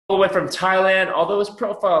All the way from Thailand, although his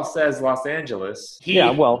profile says Los Angeles.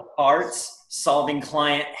 Arts solving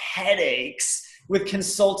client headaches with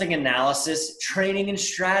consulting analysis, training and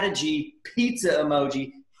strategy, pizza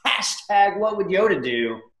emoji, hashtag what would Yoda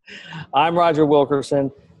do? I'm Roger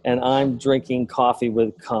Wilkerson, and I'm drinking coffee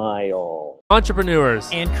with Kyle. Entrepreneurs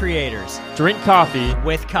and creators drink coffee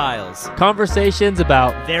with Kyle's. Conversations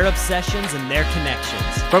about their obsessions and their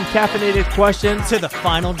connections. From caffeinated questions to the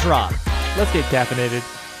final drop. Let's get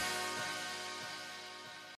caffeinated.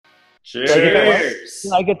 Cheers.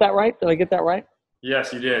 Did I get that right?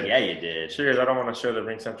 Yes, you did. Yeah, you did. Cheers. I don't want to show the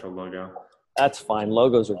Ring Central logo. That's fine.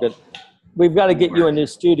 Logos are good. We've got to get you a new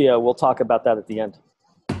studio. We'll talk about that at the end.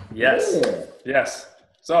 Yes.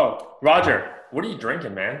 So, Roger, what are you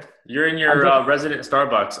drinking, man? You're in your resident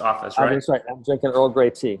Starbucks office, right? That's right. I'm drinking Earl Grey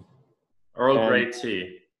tea. Earl Grey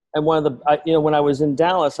tea. And one of the, when I was in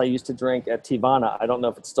Dallas, I used to drink at Tivana. I don't know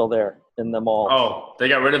if it's still there in the mall. Oh, they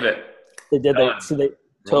got rid of it. They did. They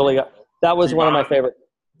totally got. That was one of my favorite.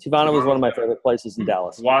 Tivana was one of my favorite places in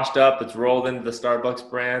Dallas. Washed up. It's rolled into the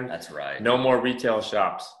Starbucks brand. That's right. No more retail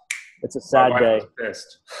shops. It's a sad day.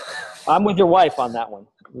 Pissed. I'm with your wife on that one.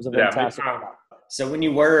 It was a fantastic. So when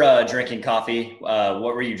you were drinking coffee,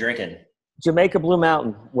 what were you drinking? Jamaica Blue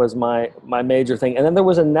Mountain was my major thing. And then there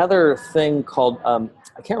was another thing called,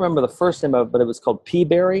 I can't remember the first name of it, but it was called pea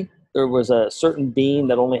berry. There was a certain bean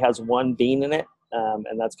that only has one bean in it,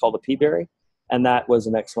 and that's called a pea berry. And that was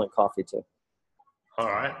an excellent coffee too. All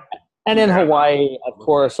right. And in Hawaii, of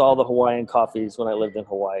course, all the Hawaiian coffees when I lived in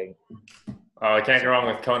Hawaii. Oh, I can't go wrong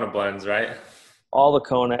with Kona blends, right? All the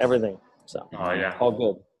Kona, everything. So, all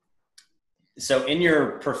good. So in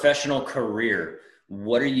your professional career,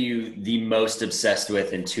 what are you the most obsessed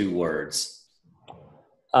with in 2 words?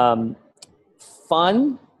 Fun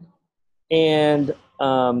and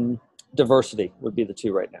diversity would be the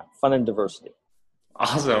 2 right now. Fun and diversity.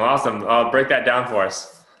 Awesome. Break that down for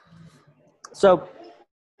us. So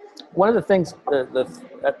one of the things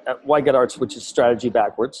at Why Get Arts, which is strategy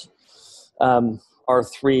backwards, our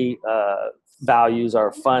 3 values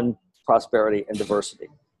are fun, prosperity, and diversity,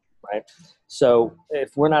 right? So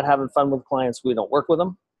if we're not having fun with clients, we don't work with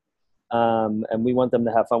them. And we want them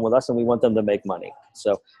to have fun with us, and we want them to make money.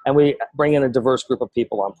 So, and we bring in a diverse group of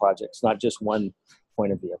people on projects, not just one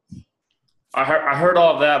point of view. I heard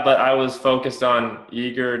all of that, but I was focused on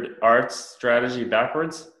Eager Arts strategy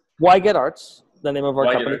backwards. Why Get Arts, the name of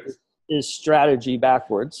our company, is strategy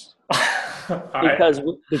backwards.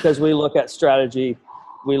 because we look at strategy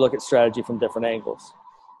from different angles.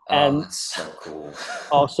 And that's so cool.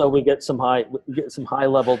 Also, we get some high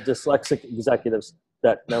level dyslexic executives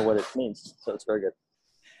that know what it means. So it's very good.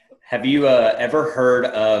 Have you ever heard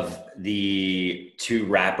of the 2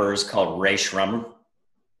 rappers called Ray Shrummer?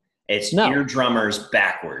 It's Eardrummers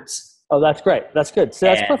backwards. Oh, that's great. That's good. So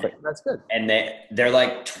that's perfect. That's good. And they're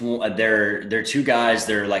like they're 2 guys.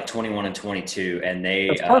 They're like 21 and 22, and they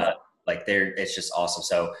it's just awesome.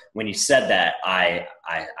 So when you said that, I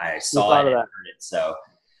saw it and heard it. So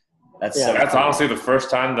that's honestly the first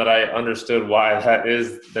time that I understood why that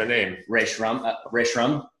is their name. Ray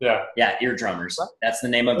Shrum. Yeah, Eardrummers. That's the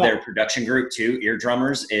name of their production group too.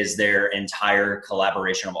 Eardrummers is their entire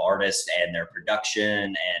collaboration of artists and their production,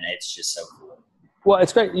 and it's just so cool. Well,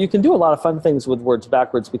 it's great. You can do a lot of fun things with words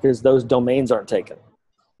backwards because those domains aren't taken.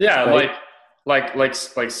 Yeah, right? like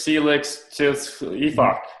Celix to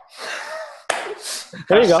EFOC.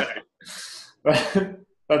 There you go.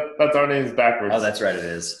 That's our names backwards. Oh, that's right. It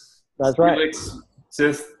is. That's right.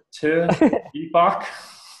 Celix to EFOC.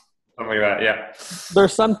 Something like that, yeah.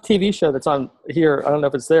 There's some TV show that's on here. I don't know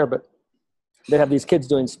if it's there, but they have these kids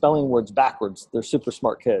doing spelling words backwards. They're super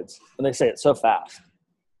smart kids, and they say it so fast.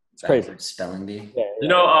 It's crazy. Spelling bee. Yeah,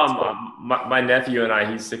 my nephew and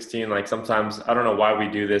I, he's 16. Like sometimes I don't know why we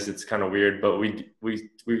do this. It's kind of weird, but we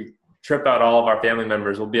trip out all of our family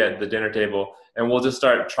members. We'll be at the dinner table and we'll just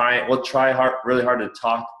start trying. We'll try really hard to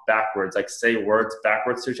talk backwards, like say words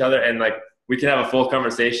backwards to each other, and like we can have a full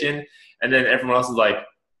conversation. And then everyone else is like,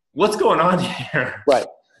 "What's going on here?" Right.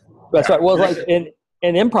 That's right. Well, like in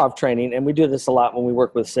improv training, and we do this a lot when we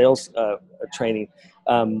work with sales training.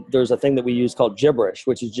 There's a thing that we use called gibberish,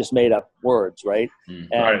 which is just made up words, right?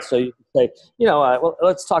 And so you say, well,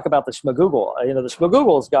 let's talk about the Schmagoogle. The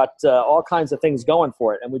Schmagoogle's got all kinds of things going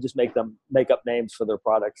for it, and we just make up names for their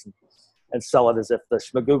products and sell it as if the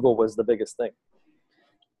Schmagoogle was the biggest thing.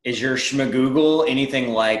 Is your Schmagoogle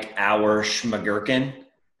anything like our Schmagurkin?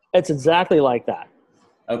 It's exactly like that.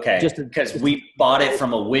 Okay, because we bought it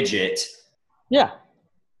from a widget. Yeah,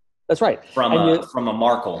 that's right. From a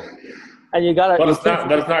Markle. And you got to. But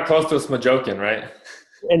it's not close to a Smajokin, right?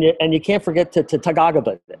 And you can't forget to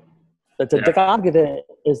Tagagabit it. The target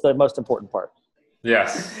is the most important part.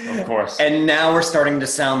 Yes, of course. And now we're starting to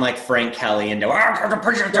sound like Frank Caliendo.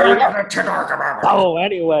 Oh,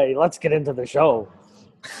 anyway, let's get into the show.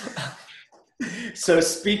 So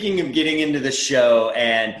speaking of getting into the show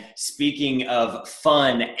and speaking of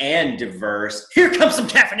fun and diverse, here comes some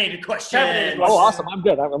caffeinated questions. Oh, awesome. I'm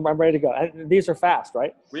good. I'm ready to go. These are fast,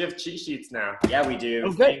 right? We have cheat sheets now. Yeah, we do. Oh,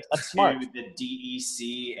 good. Thanks That's smart. to the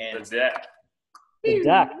DEC and The deck. The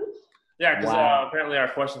deck. Yeah, because Wow. apparently our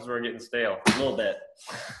questions were getting stale. a little bit.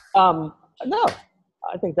 No,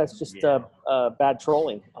 I think that's just bad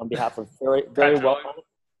trolling on behalf of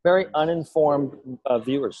very uninformed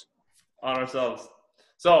viewers. On ourselves.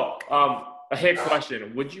 So, a hit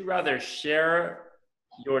question. Would you rather share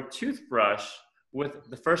your toothbrush with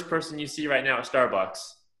the first person you see right now at Starbucks?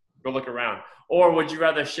 Go look around. Or would you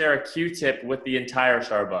rather share a Q-tip with the entire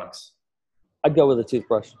Starbucks? I'd go with a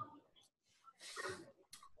toothbrush.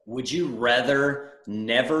 Would you rather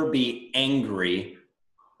never be angry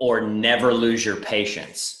or never lose your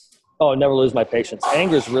patience? Oh, never lose my patience.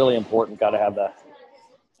 Anger is really important. Got to have that.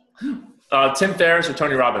 Tim Ferriss or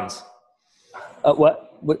Tony Robbins?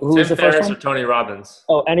 What? Who was the Tim first Ferriss one? or Tony Robbins?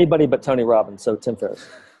 Oh, anybody but Tony Robbins. So Tim Ferriss.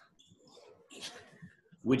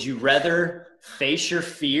 Would you rather face your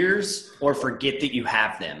fears or forget that you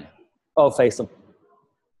have them? Oh, face them.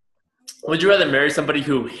 Would you rather marry somebody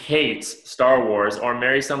who hates Star Wars or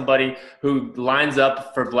marry somebody who lines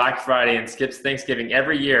up for Black Friday and skips Thanksgiving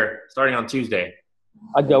every year starting on Tuesday?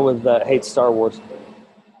 I'd go with hate Star Wars.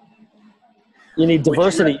 You need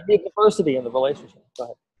diversity. You need diversity in the relationship.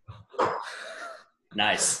 Go ahead.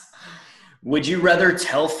 Nice. Would you rather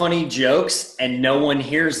tell funny jokes and no one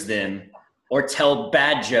hears them or tell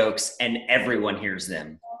bad jokes and everyone hears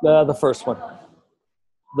them? The first one.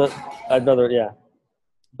 I'd rather, yeah.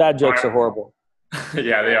 Bad jokes are horrible.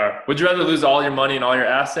 Yeah, they are. Would you rather lose all your money and all your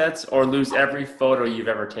assets or lose every photo you've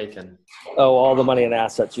ever taken? Oh, all the money and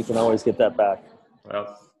assets. You can always get that back.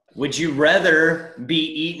 Well, Would you rather be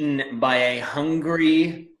eaten by a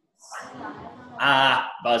hungry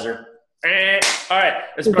buzzer? all right.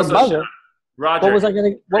 It's a Espresso buzzer. shot. Roger. What was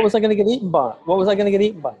I gonna get eaten by? What was I gonna get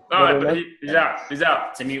eaten by? All right, but he's out. He's out.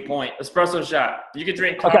 It's a mute point. Espresso shot. You can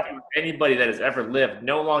drink coffee with anybody that has ever lived,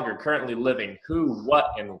 no longer currently living. Who,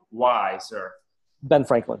 what, and why, sir? Ben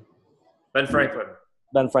Franklin. Ben Franklin.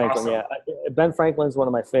 Ben Franklin, Awesome. yeah. Ben Franklin's one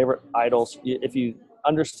of my favorite idols. If you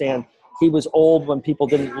understand, he was old when people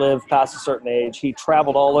didn't live past a certain age. He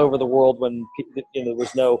traveled all over the world when there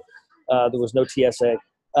was no TSA.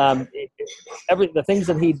 The things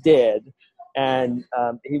that he did, and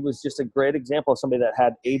he was just a great example of somebody that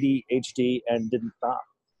had ADHD and didn't stop.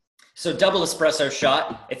 So double espresso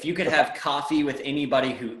shot. If you could have coffee with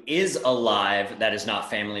anybody who is alive that is not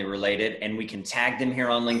family related, and we can tag them here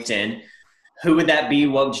on LinkedIn, who would that be?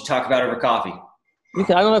 What would you talk about over coffee? I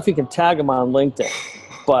don't know if you can tag him on LinkedIn,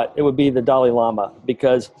 but it would be the Dalai Lama,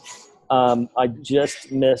 because I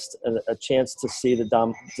just missed a chance to see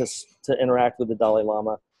to interact with the Dalai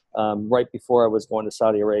Lama right before I was going to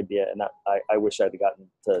Saudi Arabia, and I wish I'd gotten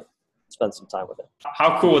to spend some time with him.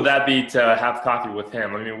 How cool would that be to have coffee with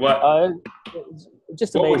him? I mean, what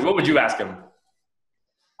Just amazing. would you ask him?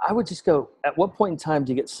 I would just go, at what point in time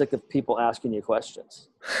do you get sick of people asking you questions?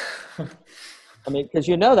 I mean, because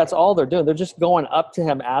that's all they're doing. They're just going up to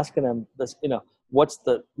him, asking him this, what's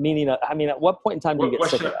the meaning of, at what point in time do you get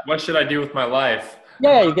sick of that? What should I do with my life?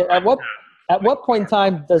 Yeah, you get, at what point in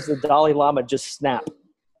time does the Dalai Lama just snap,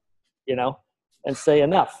 and say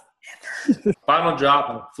enough? Final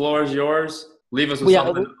drop. Floor is yours. Leave us with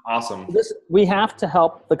something awesome. We have to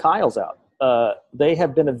help the Kyles out. They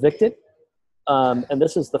have been evicted, and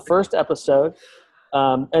this is the first episode.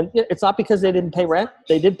 And it's not because they didn't pay rent.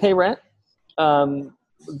 They did pay rent.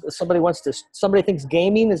 Somebody thinks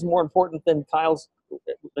gaming is more important than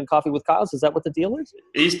Coffee with Kyles. Is that what the deal is?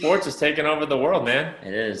 Esports is taking over the world, man.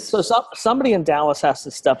 It is. So somebody in Dallas has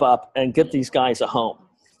to step up and get these guys a home,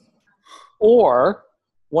 or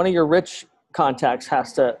one of your rich contacts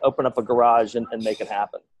has to open up a garage and make it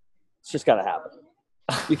happen. It's just got to happen.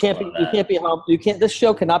 You can't be home. This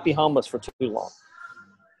show cannot be homeless for too long.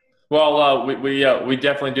 Well, we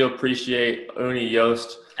definitely do appreciate Uni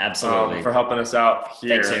Yost Absolutely. for helping us out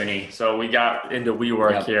here. Thanks, Uni. So we got into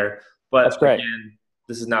WeWork here, but That's great. Again,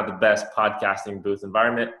 this is not the best podcasting booth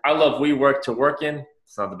environment. I love WeWork to work in.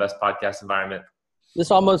 It's not the best podcast environment. This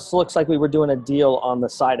almost looks like we were doing a deal on the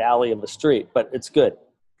side alley of the street, but it's good.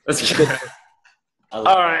 That's good. All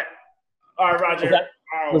right, Roger.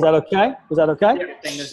 Was that okay? Was that okay? Yeah,